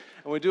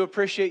And we do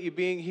appreciate you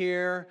being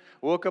here.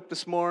 I woke up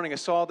this morning, I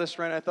saw this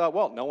right, and I thought,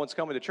 well, no one's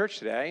coming to church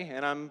today,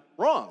 and I'm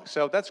wrong.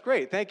 So that's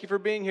great. Thank you for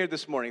being here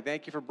this morning.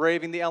 Thank you for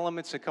braving the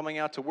elements and coming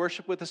out to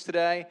worship with us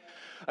today.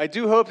 I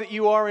do hope that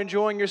you are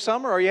enjoying your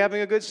summer. Are you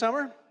having a good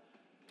summer?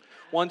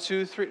 1,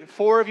 2, 3,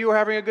 4 of you are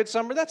having a good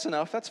summer. That's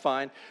enough. That's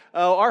fine.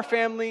 Our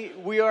family,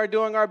 we are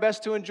doing our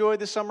best to enjoy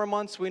the summer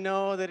months. We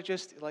know that it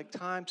just, like,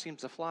 time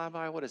seems to fly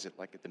by. What is it,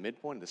 like at the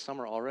midpoint of the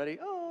summer already?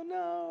 Oh,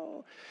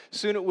 no.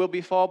 Soon it will be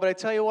fall. But I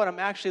tell you what, I'm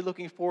actually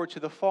looking forward to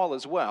the fall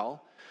as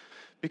well.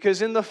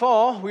 Because in the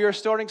fall, we are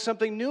starting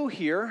something new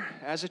here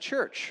as a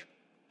church.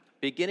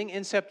 Beginning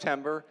in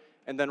September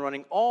and then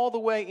running all the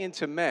way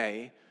into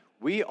May,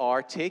 we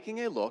are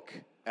taking a look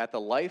at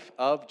the life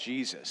of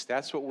Jesus.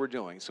 That's what we're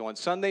doing. So on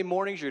Sunday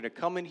mornings, you're going to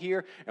come in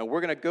here, and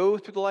we're going to go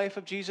through the life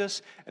of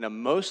Jesus in a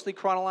mostly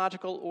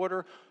chronological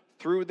order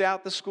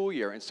throughout the school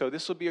year. And so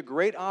this will be a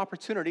great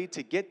opportunity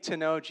to get to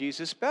know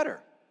Jesus better.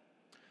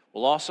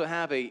 We'll also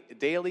have a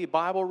daily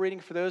Bible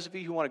reading for those of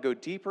you who want to go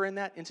deeper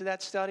into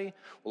that study.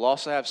 We'll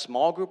also have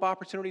small group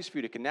opportunities for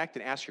you to connect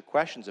and ask your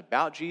questions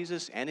about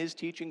Jesus and his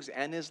teachings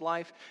and his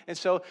life. And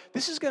so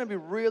this is going to be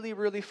really,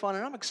 really fun,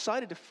 and I'm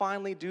excited to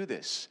finally do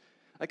this.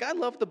 Like, I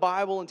love the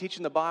Bible and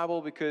teaching the Bible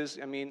because,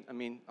 I mean,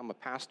 I'm a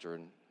pastor,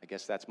 and I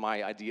guess that's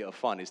my idea of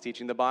fun, is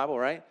teaching the Bible,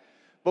 right?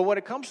 But when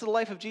it comes to the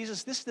life of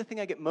Jesus, this is the thing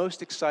I get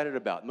most excited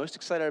about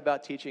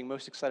teaching,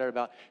 most excited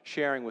about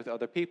sharing with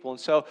other people. And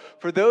so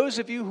for those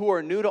of you who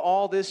are new to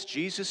all this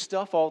Jesus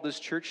stuff, all this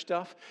church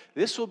stuff,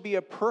 this will be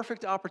a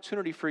perfect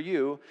opportunity for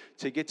you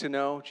to get to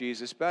know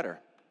Jesus better.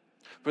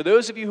 For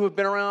those of you who have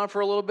been around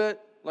for a little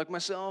bit, like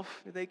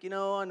myself, you think, I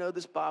know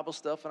this Bible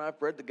stuff, and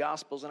I've read the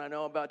Gospels, and I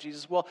know about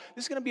Jesus. Well,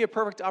 this is going to be a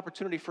perfect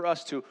opportunity for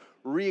us to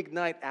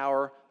reignite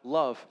our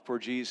love for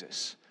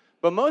Jesus.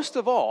 But most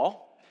of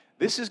all,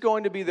 this is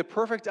going to be the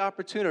perfect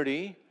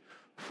opportunity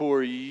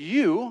for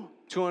you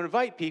to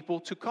invite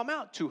people to come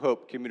out to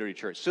Hope Community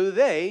Church so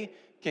they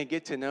can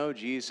get to know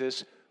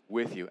Jesus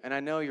with you. And I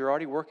know you're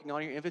already working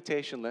on your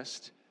invitation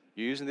list.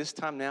 You're using this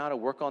time now to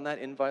work on that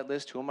invite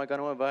list. Who am I going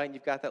to invite? And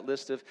you've got that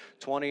list of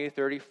 20,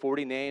 30,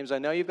 40 names. I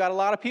know you've got a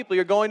lot of people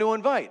you're going to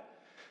invite.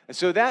 And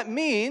so that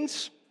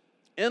means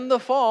in the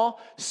fall,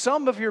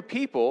 some of your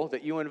people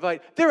that you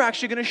invite, they're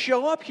actually going to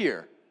show up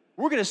here.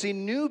 We're going to see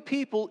new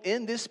people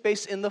in this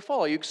space in the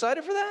fall. Are you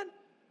excited for that?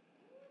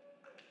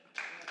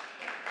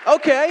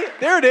 Okay,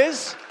 there it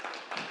is.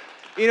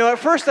 At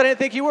first I didn't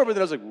think you were, but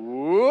then I was like,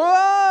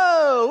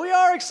 whoa, we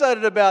are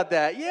excited about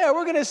that. Yeah,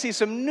 we're going to see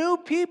some new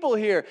people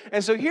here.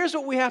 And so here's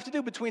what we have to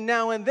do between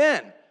now and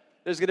then.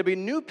 There's going to be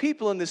new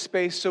people in this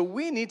space, so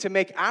we need to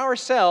make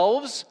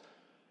ourselves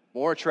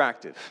more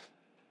attractive.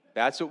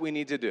 That's what we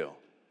need to do.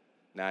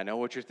 Now, I know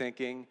what you're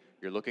thinking.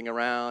 You're looking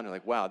around, you're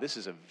like, wow, this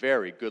is a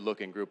very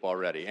good-looking group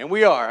already. And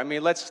we are. I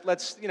mean, let's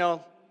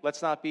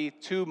not be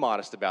too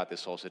modest about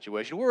this whole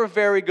situation. We're a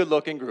very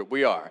good-looking group.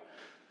 We are.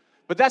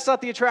 But that's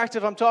not the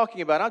attractive I'm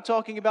talking about. I'm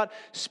talking about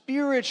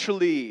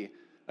spiritually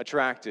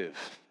attractive.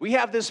 We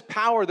have this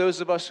power, those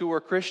of us who are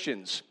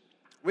Christians.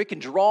 We can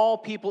draw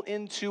people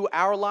into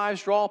our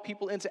lives, draw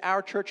people into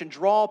our church, and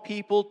draw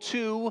people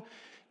to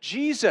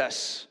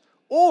Jesus.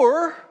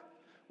 Or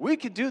we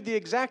could do the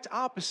exact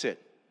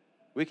opposite.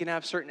 We can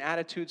have certain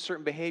attitudes,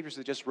 certain behaviors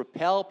that just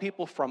repel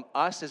people from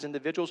us as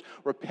individuals,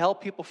 repel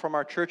people from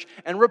our church,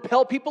 and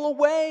repel people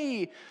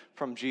away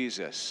from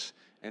Jesus.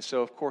 And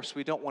so, of course,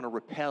 we don't want to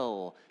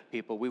repel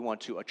people. We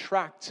want to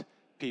attract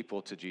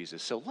people to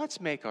Jesus. So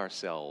let's make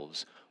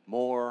ourselves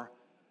more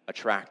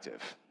attractive.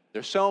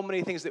 There's so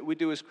many things that we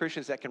do as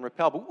Christians that can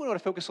repel, but we want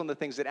to focus on the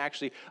things that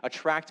actually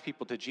attract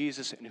people to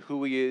Jesus and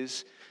who he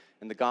is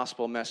and the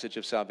gospel message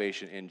of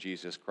salvation in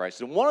Jesus Christ.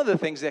 And one of the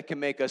things that can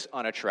make us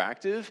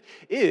unattractive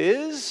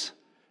is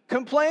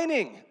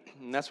complaining.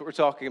 And that's what we're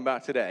talking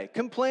about today.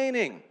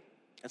 Complaining.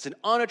 It's an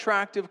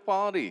unattractive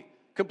quality.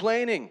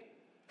 Complaining.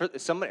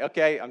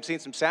 Okay, I'm seeing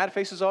some sad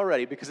faces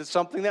already because it's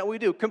something that we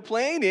do.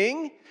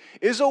 Complaining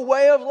is a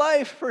way of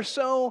life for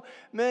so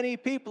many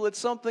people. It's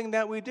something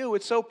that we do.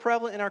 It's so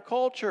prevalent in our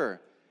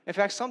culture. In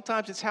fact,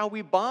 sometimes it's how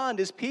we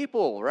bond as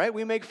people, right?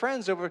 We make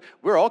friends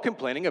we're all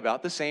complaining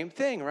about the same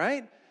thing,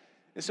 right?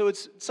 And so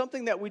it's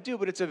something that we do,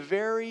 but it's a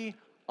very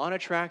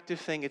unattractive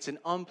thing. It's an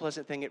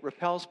unpleasant thing. It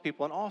repels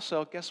people. And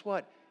also, guess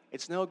what?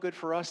 It's no good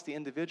for us, the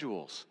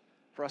individuals,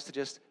 for us to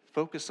just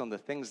focus on the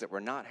things that we're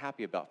not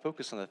happy about,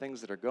 focus on the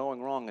things that are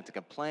going wrong, and to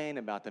complain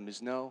about them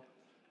it's no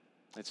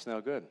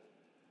good.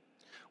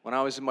 When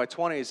I was in my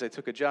 20s, I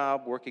took a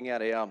job working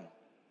at a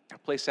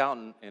place out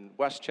in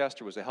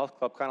Westchester. It was a health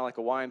club, kind of like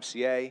a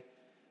YMCA,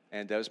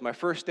 and it was my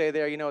first day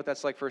there. You know what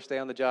that's like, first day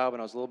on the job,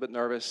 and I was a little bit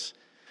nervous,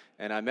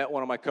 and I met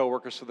one of my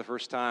coworkers for the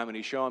first time, and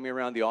he's showing me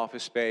around the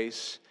office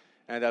space,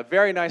 and a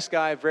very nice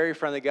guy, very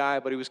friendly guy,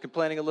 but he was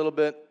complaining a little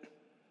bit.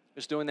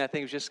 Just doing that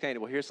thing was just kind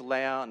of, well, here's the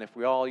layout, and if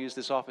we all use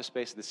this office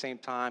space at the same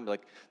time,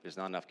 like, there's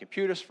not enough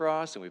computers for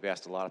us, and we've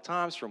asked a lot of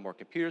times for more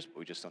computers, but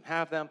we just don't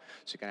have them,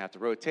 so you're going to have to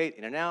rotate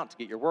in and out to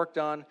get your work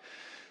done.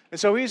 And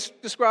so he's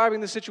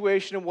describing the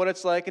situation and what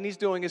it's like, and he's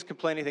doing his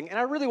complaining thing, and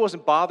I really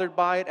wasn't bothered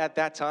by it at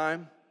that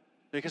time.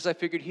 because I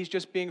figured he's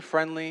just being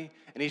friendly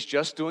and he's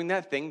just doing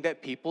that thing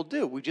that people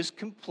do. We just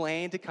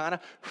complain to kind of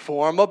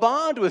form a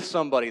bond with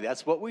somebody.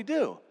 That's what we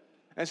do.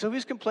 And so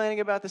he's complaining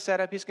about the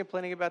setup. He's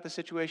complaining about the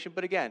situation.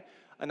 But again,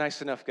 a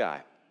nice enough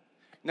guy.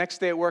 Next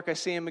day at work, I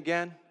see him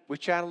again. We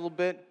chat a little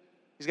bit.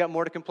 He's got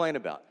more to complain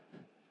about.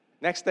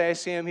 Next day I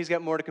see him, he's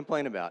got more to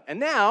complain about. And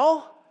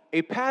now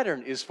a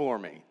pattern is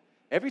forming.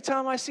 Every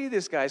time I see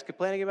this guy, he's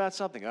complaining about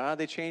something.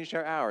 They changed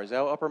our hours.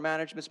 Upper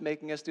management's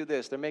making us do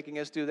this. They're making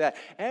us do that.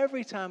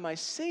 Every time I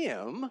see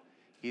him,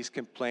 he's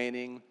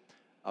complaining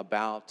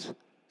about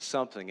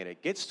something. And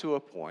it gets to a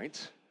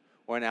point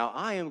where now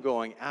I am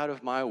going out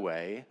of my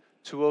way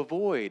to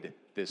avoid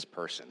this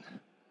person.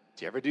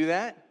 Do you ever do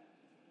that?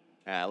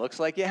 Looks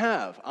like you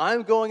have.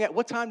 I'm going at,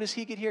 what time does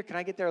he get here? Can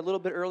I get there a little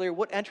bit earlier?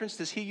 What entrance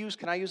does he use?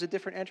 Can I use a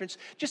different entrance?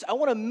 I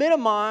want to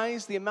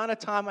minimize the amount of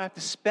time I have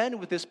to spend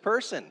with this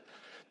person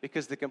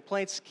because the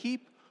complaints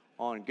keep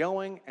on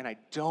going and I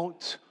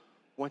don't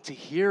want to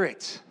hear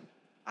it.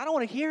 I don't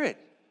want to hear it.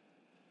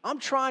 I'm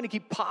trying to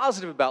keep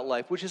positive about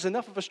life, which is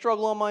enough of a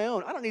struggle on my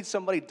own. I don't need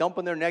somebody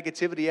dumping their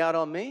negativity out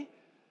on me.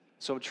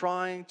 So I'm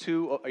trying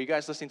to, are you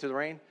guys listening to the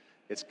rain?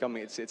 It's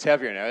coming, it's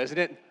heavier now, isn't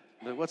it?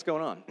 What's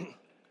going on?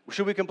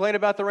 Should we complain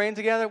about the rain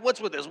together? What's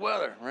with this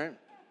weather, right?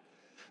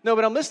 No,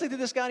 but I'm listening to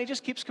this guy, and he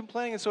just keeps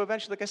complaining. And so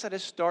eventually, like I said, I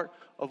start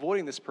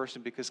avoiding this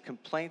person because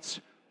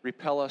complaints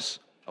repel us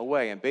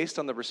away. And based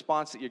on the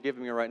response that you're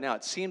giving me right now,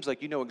 it seems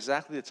like you know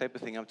exactly the type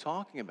of thing I'm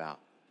talking about.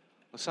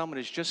 When someone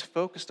is just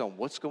focused on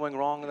what's going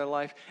wrong in their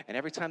life, and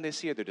every time they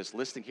see it, they're just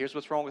listing, here's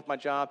what's wrong with my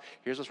job,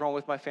 here's what's wrong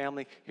with my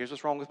family, here's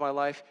what's wrong with my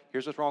life,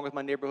 here's what's wrong with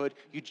my neighborhood.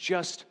 You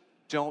just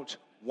don't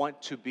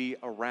want to be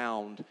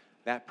around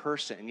that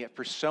person. And yet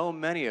for so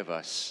many of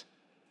us,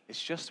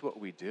 it's just what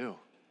we do.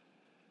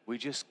 We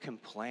just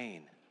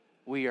complain.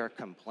 We are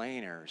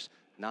complainers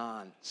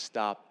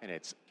nonstop, and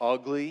it's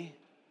ugly,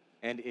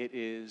 and it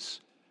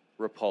is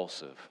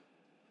repulsive.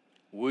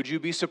 Would you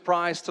be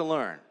surprised to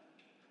learn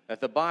that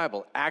the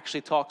Bible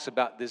actually talks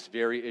about this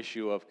very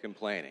issue of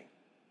complaining?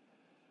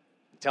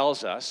 It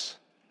tells us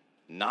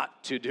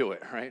not to do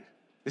it, right?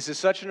 This is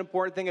such an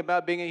important thing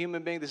about being a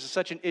human being. This is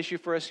such an issue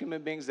for us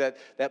human beings that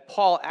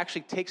Paul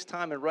actually takes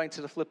time in writing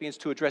to the Philippians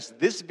to address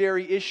this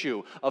very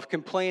issue of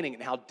complaining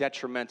and how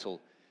detrimental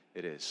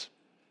it is.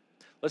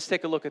 Let's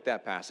take a look at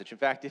that passage. In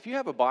fact, if you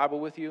have a Bible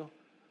with you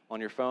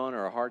on your phone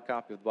or a hard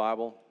copy of the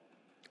Bible,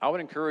 I would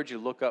encourage you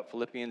to look up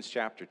Philippians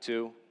chapter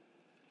 2.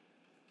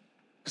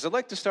 Because I'd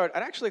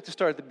actually like to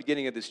start at the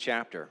beginning of this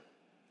chapter.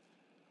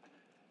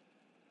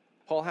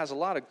 Paul has a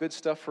lot of good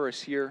stuff for us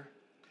here.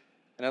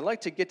 And I'd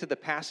like to get to the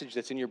passage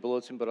that's in your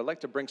bulletin, but I'd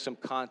like to bring some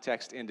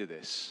context into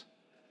this.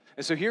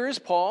 And so here is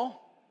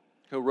Paul,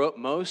 who wrote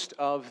most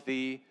of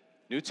the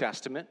New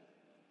Testament.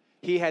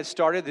 He had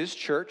started this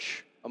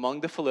church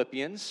among the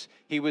Philippians.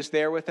 He was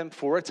there with them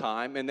for a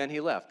time, and then he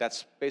left.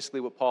 That's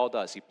basically what Paul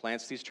does. He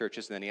plants these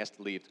churches, and then he has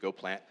to leave to go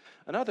plant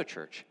another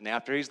church. And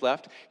after he's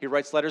left, he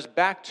writes letters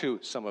back to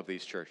some of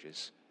these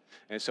churches.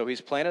 And so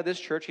he's planted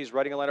this church. He's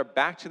writing a letter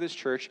back to this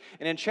church.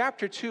 And in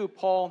chapter 2,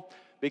 Paul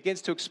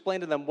begins to explain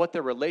to them what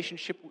their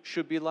relationship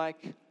should be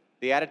like,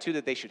 the attitude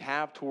that they should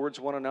have towards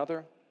one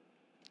another.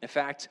 In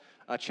fact,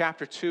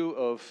 chapter 2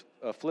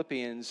 of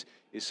Philippians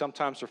is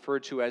sometimes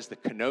referred to as the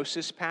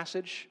kenosis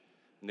passage.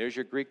 And there's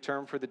your Greek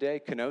term for the day,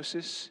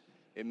 kenosis.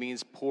 It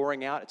means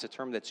pouring out. It's a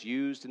term that's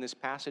used in this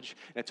passage.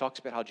 And it talks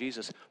about how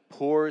Jesus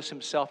pours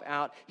himself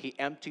out. He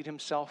emptied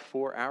himself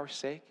for our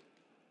sake.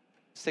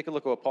 Let's take a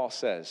look at what Paul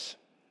says.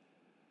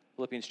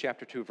 Philippians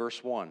chapter 2,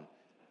 verse 1.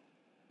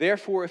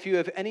 Therefore, if you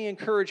have any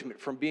encouragement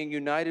from being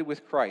united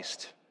with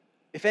Christ,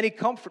 if any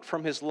comfort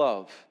from his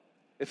love,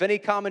 if any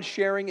common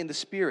sharing in the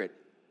Spirit,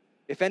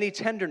 if any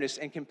tenderness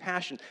and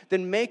compassion,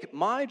 then make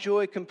my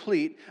joy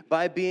complete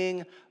by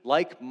being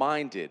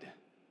like-minded,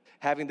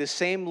 having the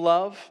same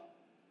love,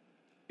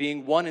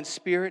 being one in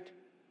spirit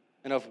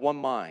and of one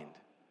mind.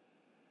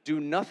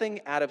 Do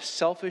nothing out of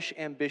selfish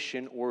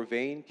ambition or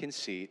vain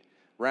conceit.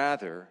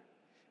 Rather,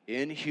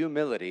 in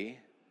humility,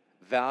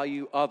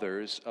 value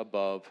others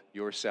above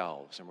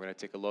yourselves. And we're going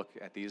to take a look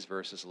at these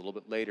verses a little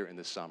bit later in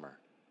the summer.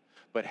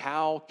 But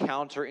how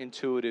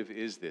counterintuitive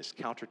is this?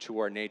 Counter to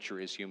our nature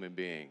as human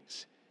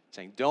beings.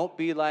 Saying, don't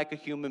be like a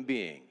human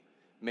being.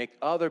 Make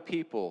other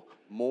people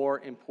more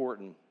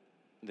important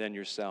than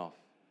yourself.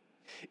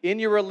 In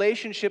your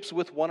relationships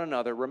with one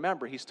another,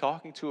 remember, he's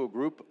talking to a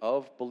group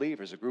of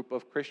believers, a group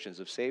of Christians,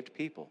 of saved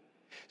people.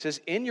 He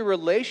says, in your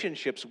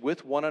relationships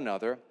with one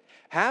another,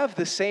 have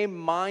the same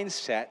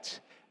mindset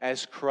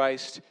as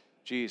Christ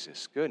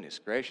Jesus. Goodness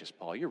gracious,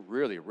 Paul, you're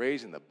really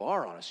raising the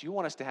bar on us. You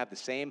want us to have the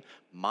same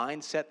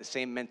mindset, the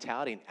same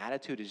mentality and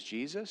attitude as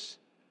Jesus?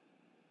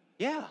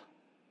 Yeah,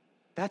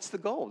 that's the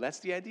goal. That's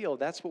the ideal.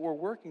 That's what we're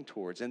working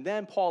towards. And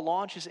then Paul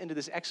launches into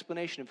this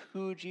explanation of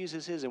who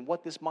Jesus is and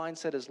what this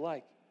mindset is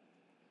like.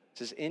 It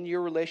says, in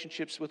your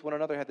relationships with one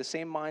another, have the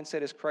same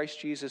mindset as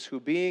Christ Jesus, who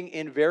being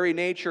in very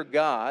nature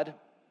God,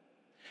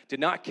 did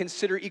not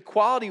consider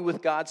equality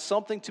with God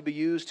something to be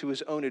used to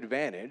his own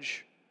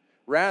advantage.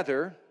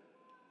 Rather,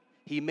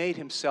 he made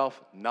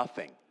himself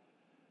nothing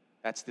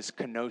That's this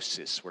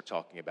kenosis we're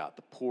talking about,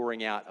 the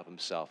pouring out of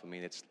himself. I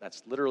mean,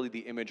 that's literally the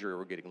imagery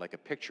we're getting, like a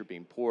picture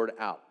being poured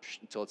out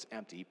until it's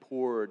empty. He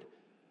poured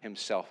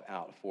himself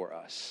out for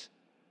us.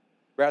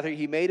 Rather,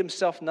 he made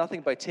himself nothing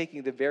by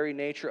taking the very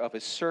nature of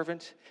his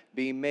servant,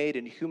 being made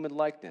in human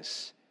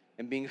likeness,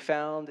 and being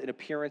found in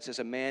appearance as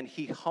a man,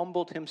 he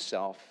humbled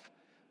himself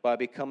by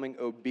becoming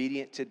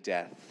obedient to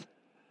death.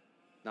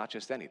 Not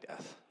just any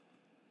death,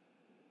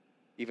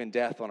 even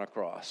death on a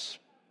cross.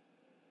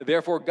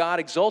 Therefore, God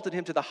exalted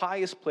him to the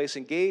highest place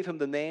and gave him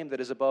the name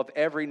that is above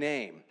every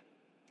name,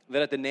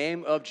 that at the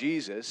name of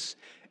Jesus,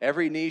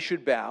 every knee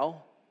should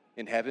bow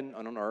in heaven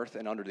and on earth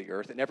and under the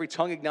earth, and every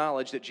tongue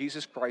acknowledge that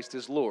Jesus Christ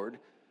is Lord,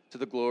 to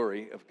the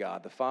glory of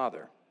God the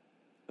Father.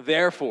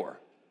 Therefore,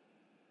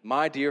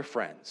 my dear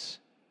friends,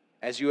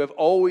 as you have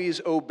always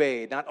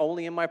obeyed, not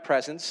only in my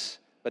presence,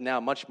 but now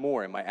much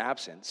more in my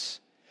absence,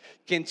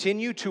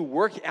 continue to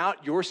work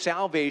out your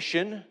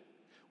salvation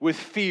with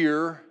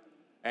fear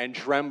and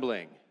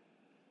trembling.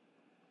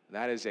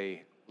 That is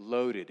a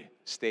loaded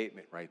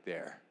statement right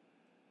there.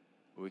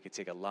 We could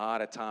take a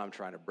lot of time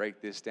trying to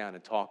break this down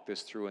and talk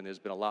this through, and there's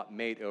been a lot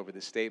made over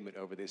this statement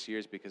over this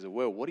years because of,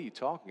 what are you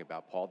talking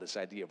about, Paul? This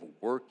idea of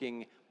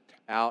working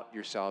out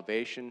your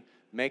salvation.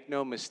 Make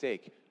no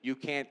mistake, you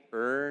can't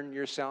earn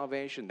your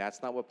salvation.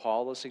 That's not what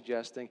Paul is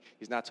suggesting.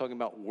 He's not talking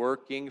about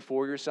working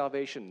for your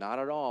salvation, not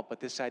at all,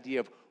 but this idea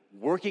of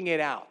working it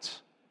out.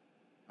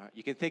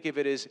 You can think of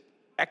it as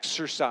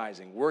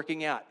exercising,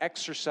 working out,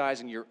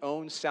 exercising your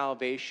own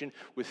salvation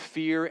with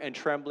fear and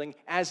trembling,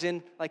 as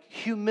in like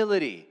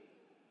humility.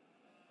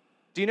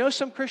 Do you know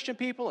some Christian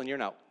people, and you're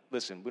not,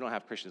 listen, we don't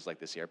have Christians like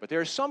this here, but there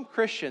are some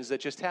Christians that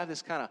just have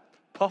this kind of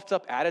puffed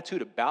up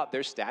attitude about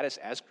their status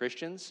as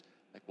Christians.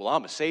 Like, well,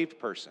 I'm a saved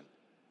person.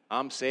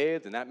 I'm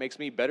saved, and that makes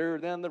me better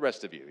than the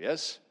rest of you,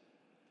 yes?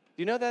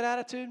 Do you know that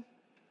attitude?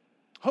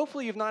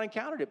 Hopefully you've not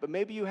encountered it, but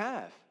maybe you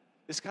have.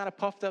 This kind of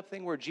puffed up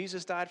thing where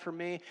Jesus died for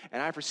me,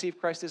 and I've received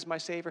Christ as my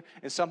Savior,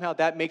 and somehow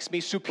that makes me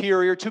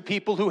superior to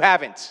people who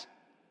haven't.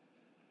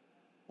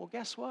 Well,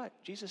 guess what?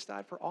 Jesus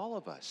died for all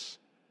of us.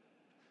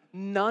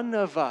 None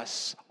of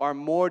us are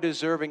more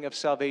deserving of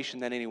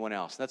salvation than anyone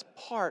else. That's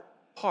part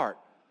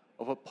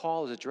of what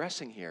Paul is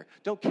addressing here.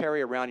 Don't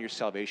carry around your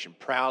salvation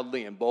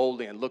proudly and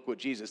boldly and look what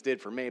Jesus did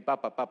for me.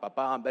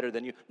 I'm better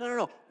than you.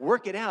 No.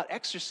 Work it out.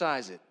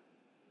 Exercise it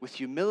with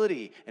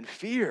humility and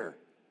fear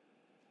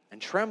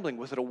and trembling,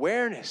 with an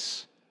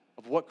awareness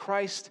of what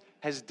Christ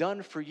has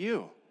done for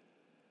you.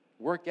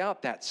 Work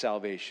out that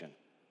salvation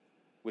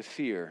with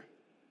fear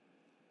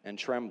and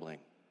trembling.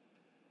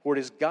 For it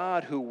is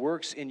God who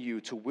works in you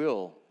to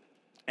will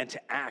and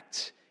to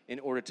act in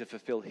order to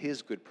fulfill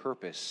his good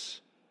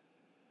purpose.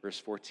 Verse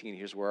 14,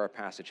 here's where our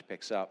passage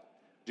picks up.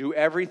 Do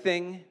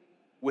everything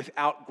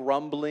without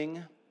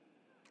grumbling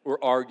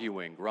or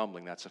arguing.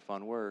 Grumbling, that's a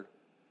fun word.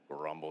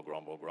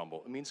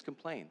 Grumble. It means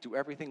complain. Do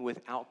everything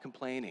without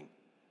complaining.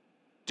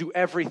 Do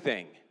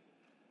everything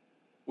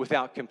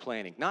without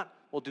complaining. Not,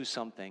 well, do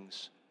some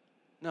things.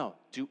 No,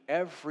 do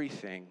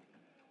everything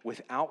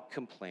without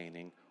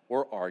complaining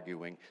or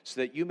arguing,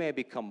 so that you may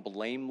become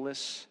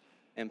blameless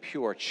and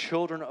pure,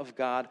 children of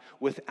God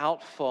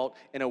without fault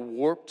in a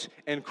warped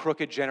and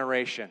crooked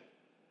generation.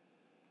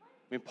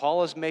 I mean,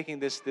 Paul is making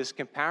this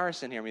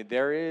comparison here. I mean,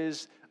 there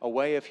is a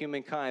way of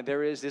humankind.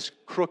 There is this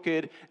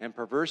crooked and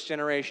perverse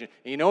generation.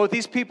 And you know what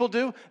these people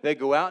do? They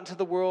go out into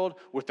the world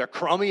with their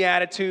crummy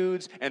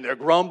attitudes, and they're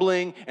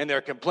grumbling, and they're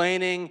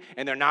complaining,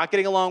 and they're not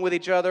getting along with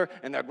each other,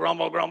 and they're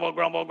grumble.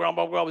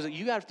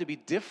 You have to be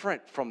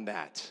different from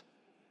that.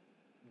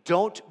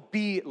 Don't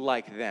be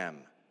like them.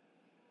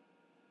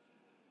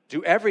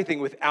 Do everything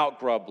without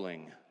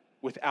grumbling,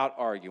 without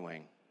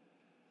arguing.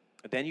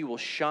 Then you will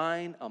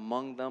shine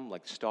among them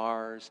like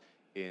stars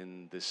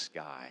in the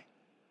sky.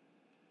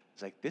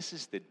 It's like, this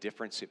is the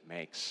difference it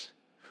makes.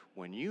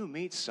 When you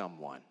meet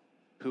someone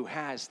who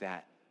has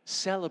that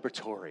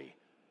celebratory,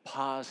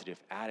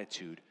 positive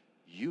attitude,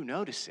 you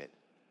notice it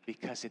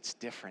because it's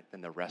different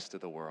than the rest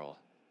of the world.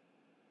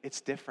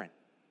 It's different.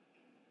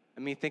 I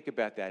mean, think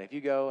about that. If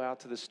you go out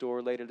to the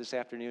store later this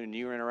afternoon and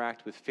you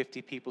interact with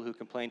 50 people who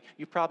complain,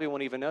 you probably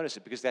won't even notice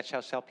it because that's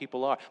how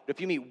people are. But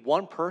if you meet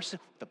one person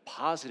with a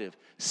positive,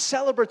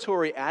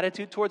 celebratory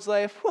attitude towards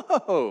life,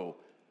 whoa,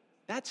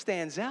 that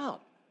stands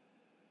out.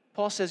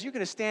 Paul says you're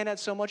going to stand out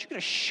so much, you're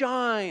going to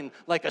shine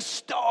like a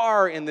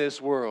star in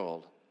this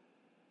world.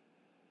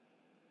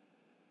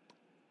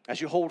 As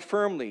you hold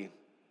firmly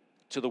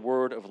to the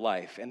word of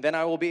life, and then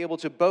I will be able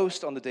to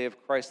boast on the day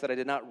of Christ that I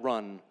did not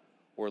run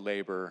or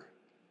labor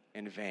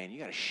in vain. You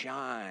got to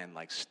shine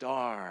like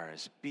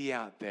stars. Be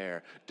out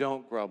there.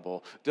 Don't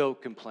grumble.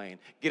 Don't complain.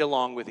 Get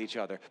along with each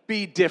other.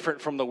 Be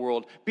different from the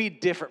world. Be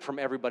different from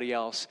everybody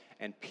else,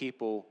 and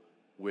people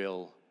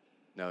will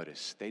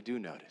notice. They do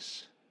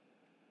notice.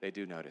 They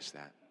do notice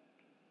that.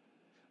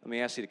 Let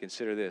me ask you to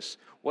consider this.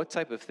 What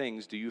type of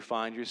things do you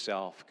find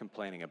yourself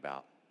complaining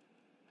about?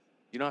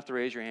 You don't have to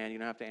raise your hand. You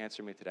don't have to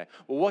answer me today.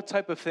 Well, what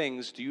type of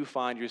things do you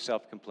find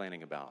yourself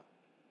complaining about?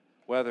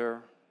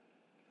 Weather,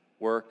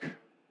 work,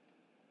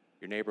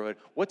 your neighborhood?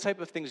 What type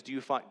of things do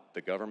you find,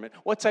 the government,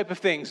 what type of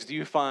things do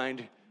you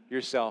find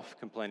yourself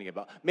complaining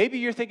about? Maybe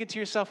you're thinking to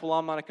yourself, well,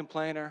 I'm not a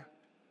complainer.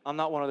 I'm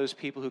not one of those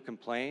people who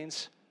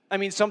complains. I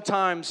mean,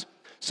 sometimes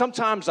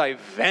I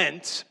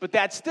vent, but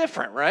that's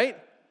different, right?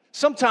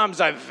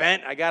 Sometimes I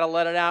vent. I got to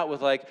let it out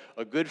with like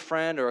a good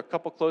friend or a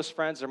couple close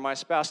friends or my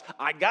spouse.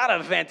 I got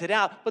to vent it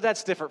out, but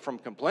that's different from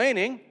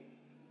complaining.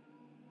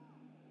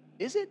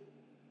 Is it?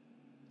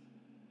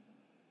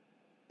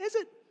 Is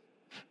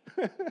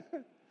it?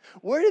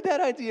 Where did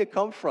that idea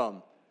come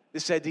from?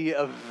 This idea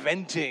of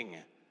venting.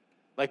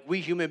 Like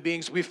we human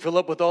beings, we fill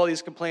up with all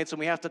these complaints and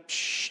we have to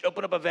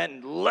open up a vent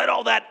and let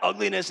all that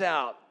ugliness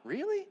out.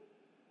 Really?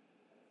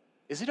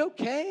 Is it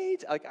okay?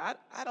 Like,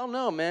 I don't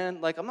know,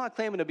 man. Like, I'm not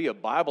claiming to be a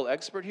Bible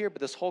expert here,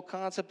 but this whole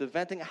concept of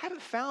venting, I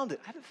haven't found it.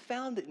 I haven't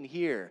found it in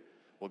here.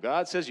 Well,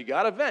 God says you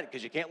got to vent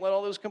because you can't let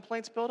all those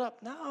complaints build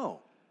up.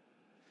 No.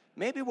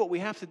 Maybe what we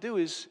have to do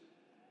is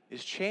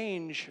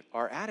change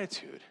our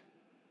attitude,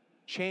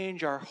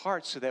 change our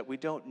hearts so that we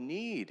don't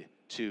need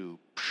to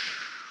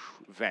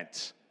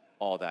vent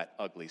all that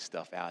ugly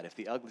stuff out. If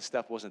the ugly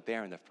stuff wasn't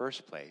there in the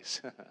first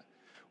place,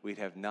 we'd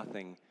have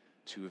nothing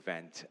to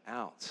vent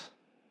out.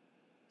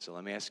 So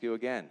let me ask you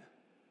again,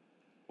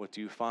 what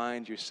do you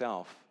find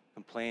yourself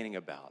complaining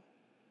about,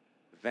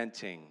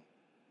 venting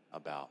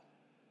about?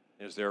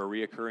 Is there a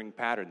reoccurring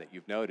pattern that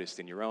you've noticed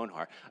in your own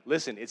heart?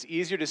 Listen, it's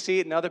easier to see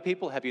it in other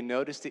people. Have you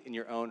noticed it in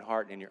your own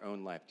heart and in your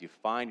own life? Do you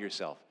find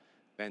yourself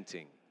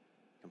venting,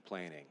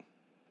 complaining?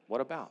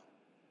 What about?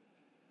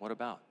 What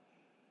about?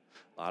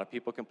 A lot of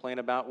people complain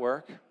about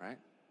work, right?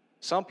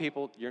 Some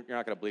people, you're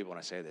not going to believe it when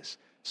I say this,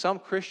 some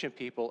Christian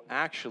people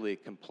actually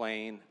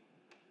complain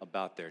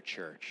about their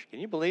church. Can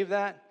you believe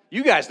that?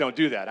 You guys don't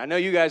do that. I know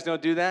you guys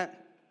don't do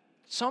that.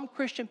 Some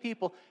Christian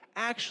people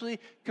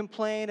actually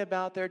complain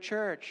about their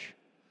church.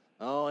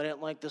 Oh, I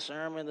didn't like the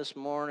sermon this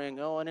morning.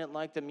 Oh, I didn't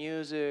like the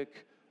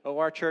music. Oh,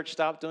 our church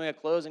stopped doing a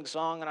closing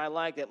song and I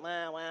liked it.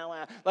 Wah, wah,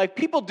 wah. Like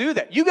people do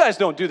that. You guys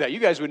don't do that. You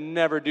guys would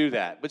never do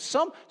that. But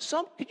some,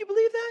 could you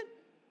believe that?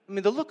 I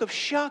mean, the look of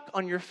shock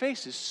on your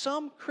faces.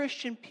 Some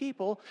Christian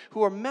people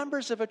who are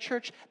members of a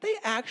church, they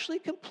actually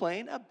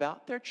complain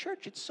about their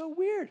church. It's so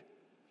weird.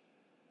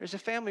 There's a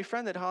family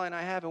friend that Holly and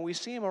I have, and we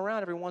see him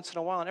around every once in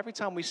a while. And every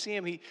time we see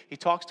him, he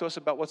talks to us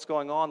about what's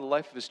going on in the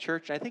life of his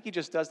church. And I think he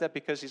just does that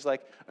because he's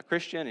like a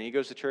Christian, and he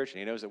goes to church, and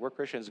he knows that we're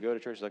Christians and go to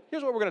church. He's like,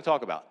 here's what we're going to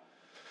talk about.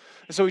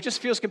 And so he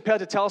just feels compelled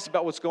to tell us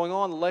about what's going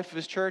on in the life of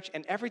his church.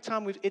 And every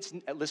time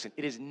listen,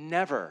 it has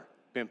never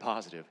been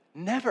positive.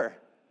 Never.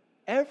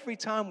 Every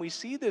time we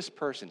see this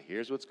person,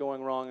 here's what's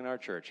going wrong in our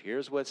church.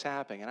 Here's what's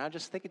happening. And I'm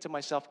just thinking to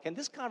myself, can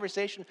this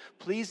conversation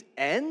please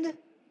end?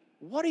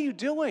 What are you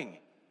doing?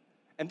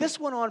 And this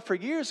went on for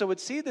years. I would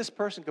see this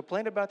person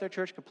complain about their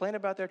church, complain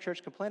about their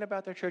church, complain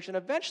about their church. And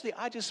eventually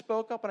I just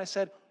spoke up and I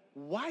said,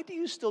 why do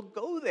you still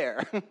go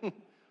there?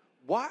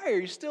 Why are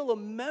you still a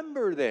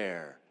member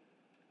there?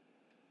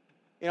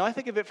 You know, I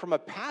think of it from a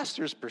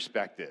pastor's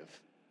perspective.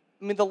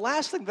 I mean, the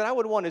last thing that I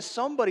would want is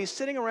somebody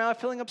sitting around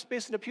filling up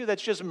space in a pew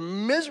that's just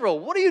miserable.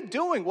 What are you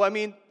doing? Well, I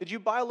mean, did you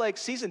buy like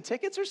season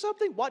tickets or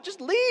something? What?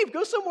 Just leave.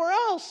 Go somewhere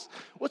else.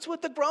 What's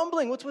with the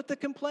grumbling? What's with the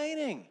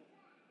complaining?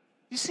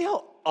 You see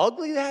how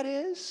ugly that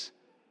is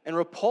and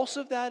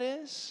repulsive that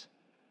is?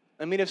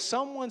 I mean, if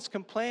someone's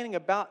complaining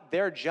about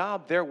their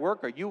job, their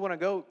work, or you want to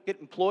go get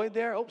employed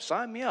there, oh,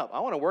 sign me up. I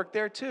want to work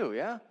there too,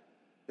 yeah?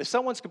 If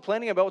someone's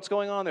complaining about what's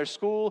going on in their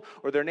school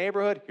or their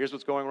neighborhood, here's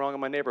what's going wrong in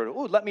my neighborhood.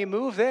 Oh, let me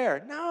move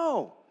there.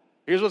 No.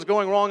 Here's what's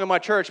going wrong in my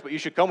church, but you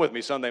should come with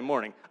me Sunday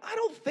morning. I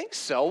don't think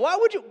so. Why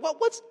would you?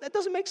 That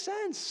doesn't make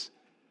sense.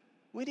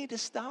 We need to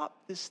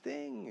stop this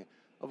thing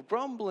of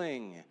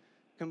grumbling,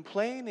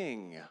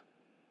 complaining,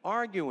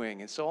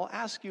 arguing. And so I'll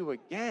ask you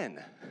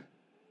again,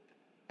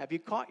 have you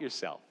caught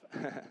yourself?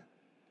 I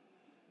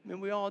mean,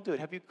 we all do it.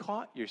 Have you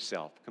caught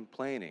yourself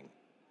complaining,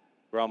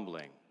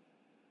 grumbling?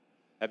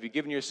 Have you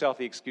given yourself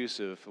the excuse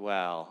of,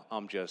 well,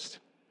 I'm just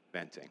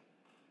venting?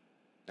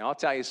 Now, I'll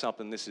tell you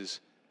something. This is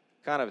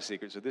kind of a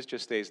secret, so this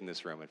just stays in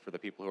this room. And for the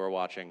people who are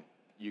watching,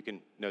 you can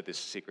know this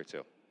secret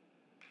too.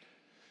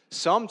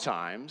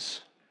 Sometimes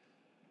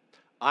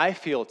I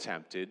feel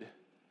tempted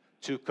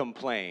to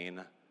complain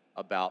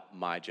about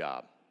my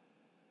job.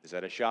 Is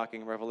that a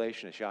shocking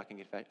revelation, a shocking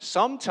confession?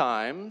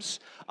 Sometimes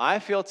I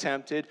feel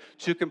tempted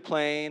to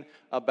complain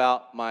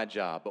about my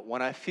job. But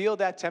when I feel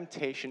that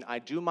temptation, I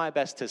do my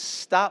best to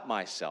stop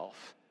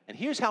myself. And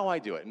here's how I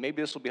do it. And maybe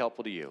this will be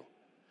helpful to you.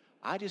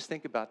 I just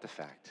think about the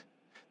fact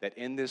that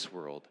in this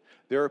world,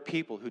 there are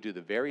people who do the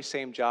very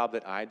same job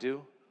that I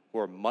do, who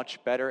are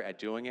much better at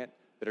doing it,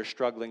 that are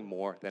struggling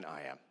more than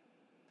I am.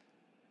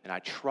 And I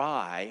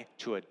try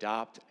to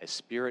adopt a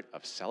spirit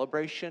of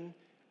celebration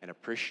and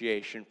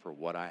appreciation for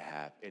what I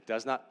have. It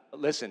does not,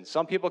 listen,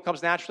 some people it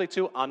comes naturally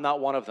to. I'm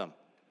not one of them.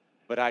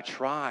 But I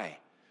try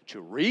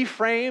to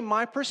reframe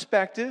my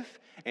perspective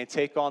and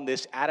take on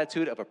this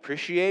attitude of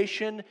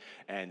appreciation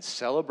and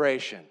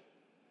celebration.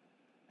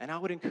 And I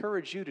would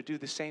encourage you to do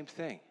the same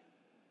thing.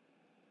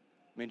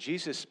 I mean,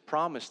 Jesus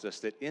promised us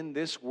that in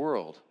this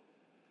world,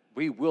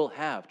 We will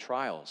have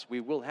trials. We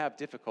will have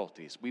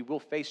difficulties. We will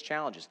face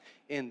challenges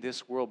in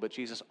this world. But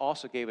Jesus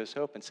also gave us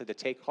hope and said to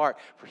take heart,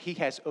 for he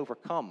has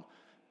overcome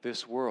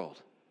this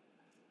world.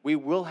 We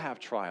will have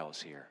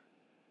trials here.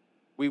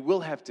 We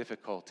will have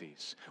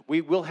difficulties.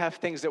 We will have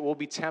things that we'll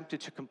be tempted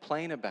to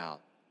complain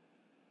about.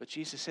 But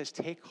Jesus says,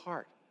 take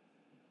heart.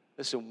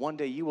 Listen, one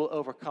day you will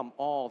overcome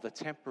all the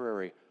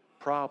temporary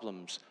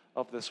problems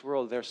of this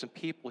world. There are some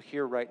people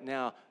here right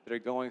now that are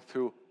going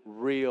through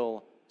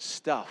real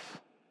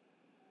stuff.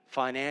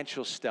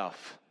 Financial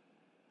stuff,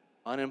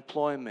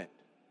 unemployment,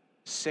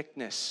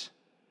 sickness,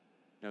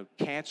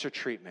 cancer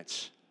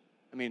treatments.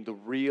 I mean, the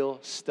real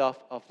stuff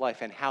of life.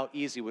 And how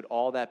easy would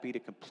all that be to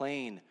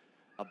complain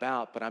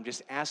about? But I'm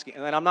just asking,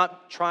 and I'm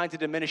not trying to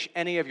diminish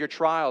any of your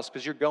trials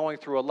because you're going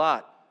through a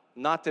lot.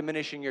 I'm not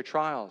diminishing your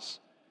trials.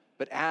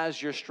 But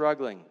as you're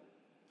struggling,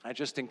 I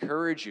just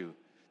encourage you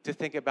to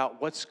think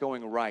about what's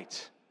going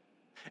right.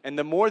 And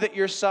the more that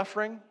you're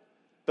suffering,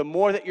 the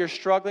more that you're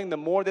struggling, the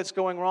more that's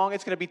going wrong,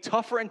 it's going to be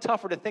tougher and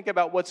tougher to think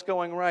about what's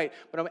going right.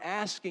 But I'm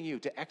asking you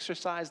to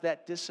exercise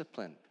that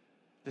discipline,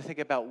 to think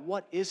about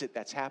what is it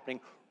that's happening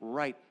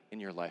right in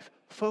your life.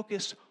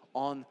 Focus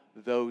on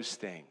those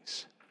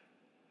things.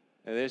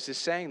 Now, there's this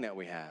saying that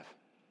we have.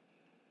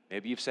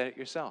 Maybe you've said it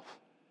yourself.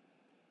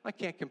 I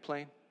can't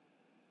complain.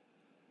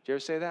 Did you ever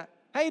say that?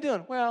 How you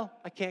doing? Well,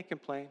 I can't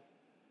complain.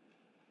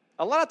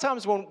 A lot of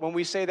times when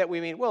we say that,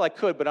 we mean, well, I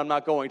could, but I'm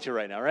not going to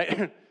right now,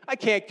 right? I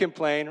can't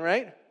complain,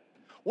 right?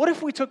 What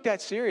if we took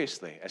that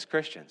seriously as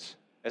Christians,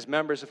 as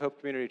members of Hope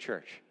Community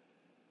Church?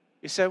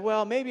 You said,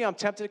 well, maybe I'm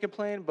tempted to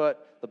complain,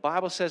 but the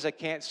Bible says I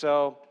can't,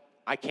 so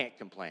I can't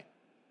complain.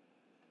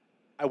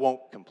 I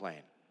won't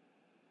complain.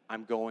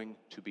 I'm going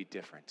to be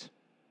different.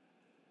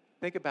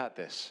 Think about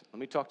this. Let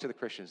me talk to the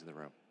Christians in the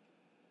room.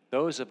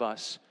 Those of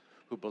us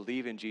who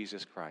believe in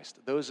Jesus Christ,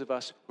 those of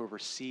us who have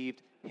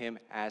received him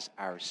as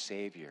our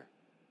Savior,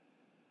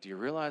 do you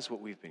realize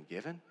what we've been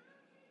given?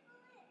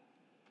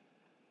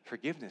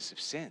 Forgiveness of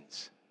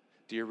sins.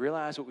 Do you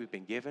realize what we've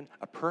been given?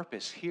 A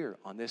purpose here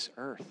on this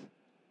earth.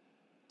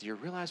 Do you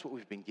realize what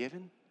we've been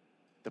given?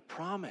 The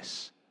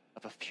promise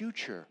of a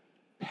future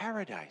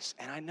paradise.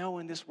 And I know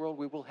in this world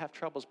we will have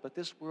troubles, but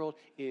this world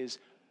is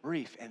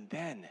brief, and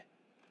then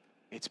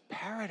it's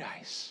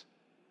paradise.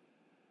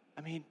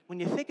 I mean, when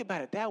you think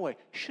about it that way,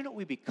 shouldn't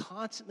we be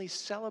constantly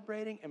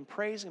celebrating and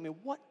praising? I mean,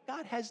 what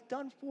God has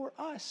done for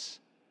us.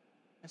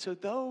 And so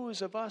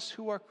those of us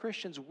who are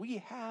Christians, we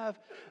have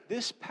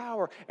this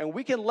power, and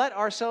we can let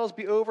ourselves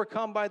be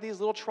overcome by these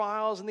little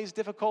trials and these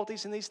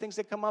difficulties and these things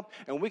that come up,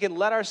 and we can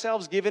let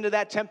ourselves give into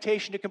that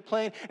temptation to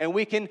complain, and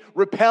we can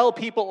repel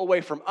people away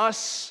from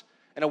us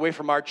and away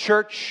from our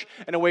church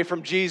and away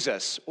from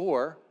Jesus.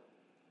 Or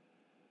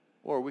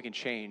we can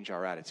change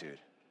our attitude.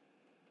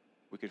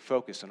 We could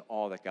focus on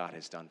all that God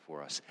has done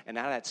for us. And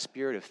out of that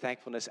spirit of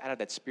thankfulness, out of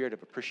that spirit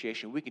of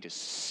appreciation, we can just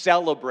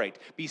celebrate,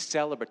 be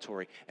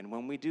celebratory. And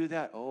when we do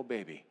that, oh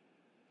baby,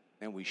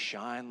 then we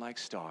shine like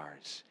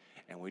stars.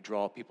 And we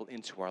draw people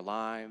into our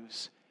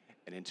lives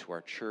and into our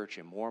church.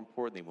 And more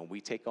importantly, when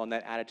we take on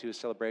that attitude of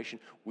celebration,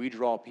 we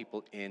draw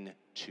people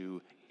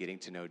into getting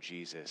to know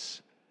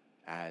Jesus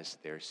as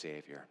their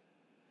Savior.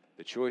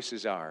 The choice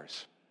is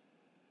ours.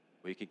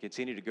 We can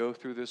continue to go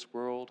through this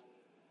world.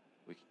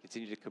 We can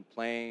continue to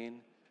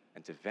complain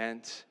and to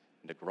vent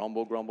and to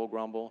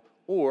grumble,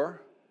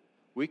 or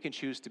we can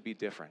choose to be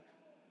different.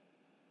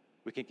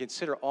 We can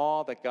consider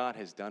all that God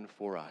has done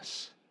for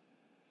us.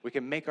 We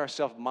can make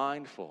ourselves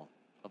mindful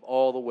of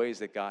all the ways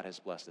that God has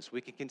blessed us.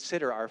 We can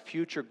consider our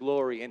future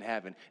glory in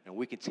heaven, and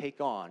we can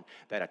take on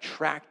that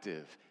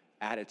attractive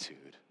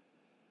attitude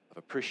of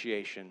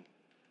appreciation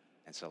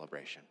and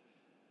celebration.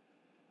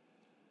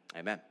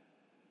 Amen.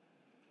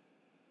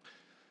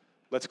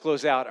 Let's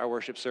close out our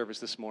worship service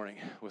this morning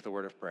with a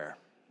word of prayer.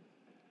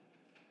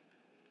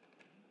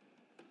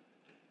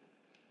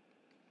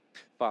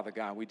 Father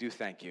God, we do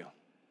thank you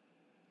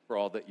for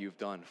all that you've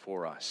done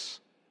for us.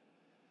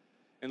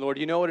 And Lord,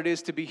 you know what it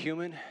is to be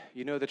human.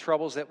 You know the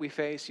troubles that we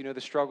face. You know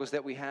the struggles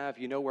that we have.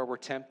 You know where we're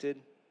tempted.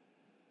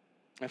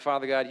 And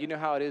Father God, you know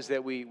how it is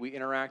that we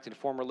interact and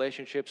form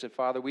relationships. And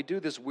Father, we do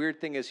this weird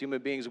thing as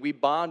human beings. We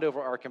bond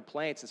over our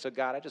complaints. And so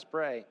God, I just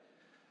pray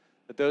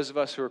that those of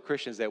us who are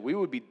Christians, that we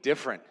would be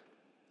different.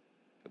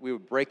 That we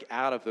would break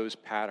out of those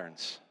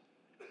patterns.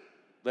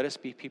 Let us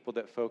be people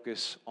that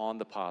focus on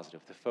the positive,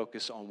 that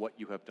focus on what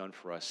you have done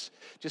for us.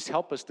 Just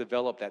help us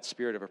develop that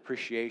spirit of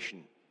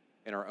appreciation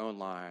in our own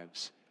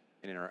lives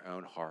and in our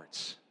own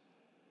hearts.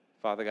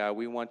 Father God,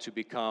 we want to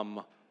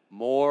become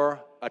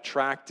more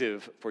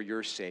attractive for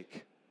your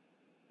sake.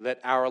 Let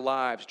our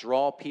lives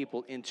draw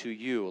people into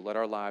you. Let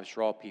our lives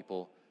draw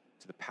people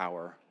to the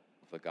power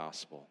of the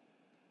gospel.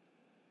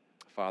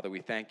 Father, we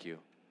thank you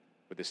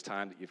for this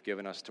time that you've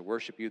given us to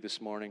worship you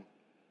this morning.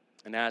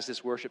 And as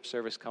this worship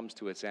service comes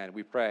to its end,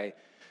 we pray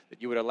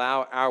that you would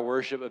allow our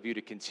worship of you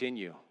to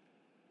continue.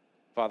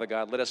 Father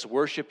God, let us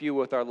worship you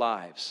with our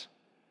lives.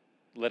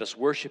 Let us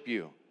worship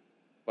you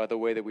by the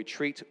way that we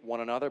treat one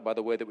another, by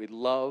the way that we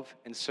love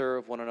and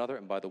serve one another,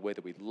 and by the way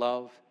that we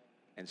love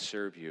and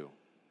serve you.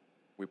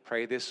 We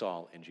pray this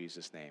all in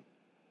Jesus' name.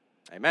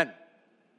 Amen.